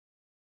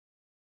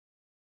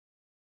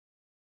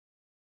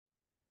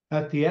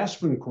At the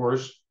Aspen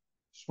course,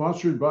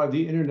 sponsored by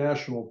the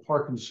International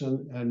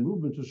Parkinson and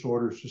Movement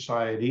Disorder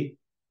Society,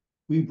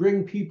 we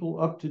bring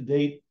people up to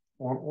date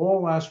on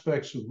all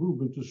aspects of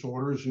movement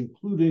disorders,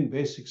 including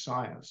basic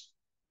science.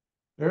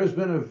 There has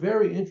been a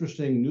very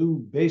interesting new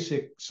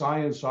basic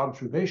science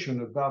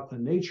observation about the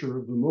nature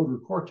of the motor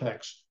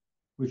cortex,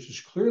 which is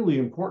clearly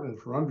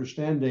important for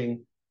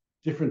understanding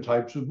different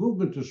types of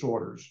movement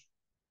disorders.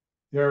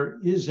 There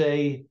is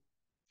a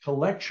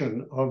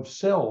collection of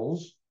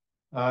cells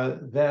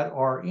that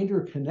are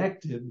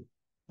interconnected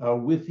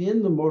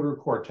within the motor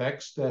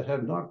cortex that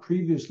have not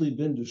previously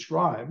been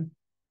described,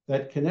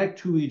 that connect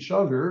to each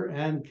other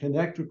and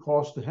connect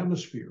across the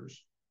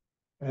hemispheres.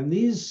 And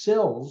these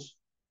cells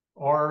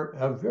are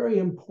a very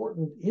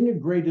important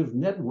integrative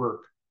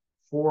network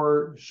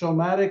for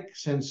somatic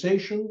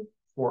sensation,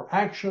 for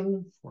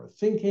action, for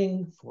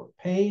thinking, for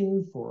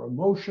pain, for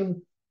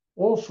emotion,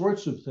 all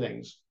sorts of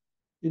things.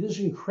 It is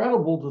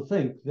incredible to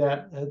think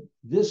that at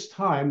this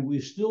time, we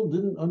still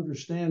didn't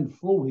understand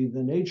fully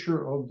the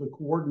nature of the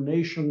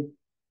coordination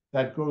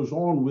that goes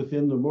on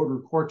within the motor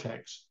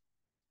cortex.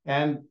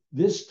 And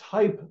this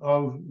type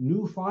of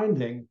new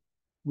finding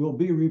will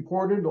be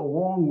reported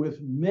along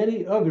with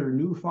many other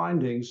new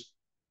findings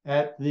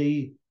at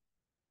the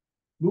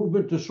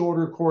movement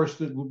disorder course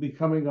that will be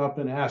coming up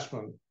in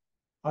Aspen.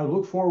 I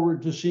look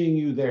forward to seeing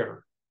you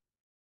there.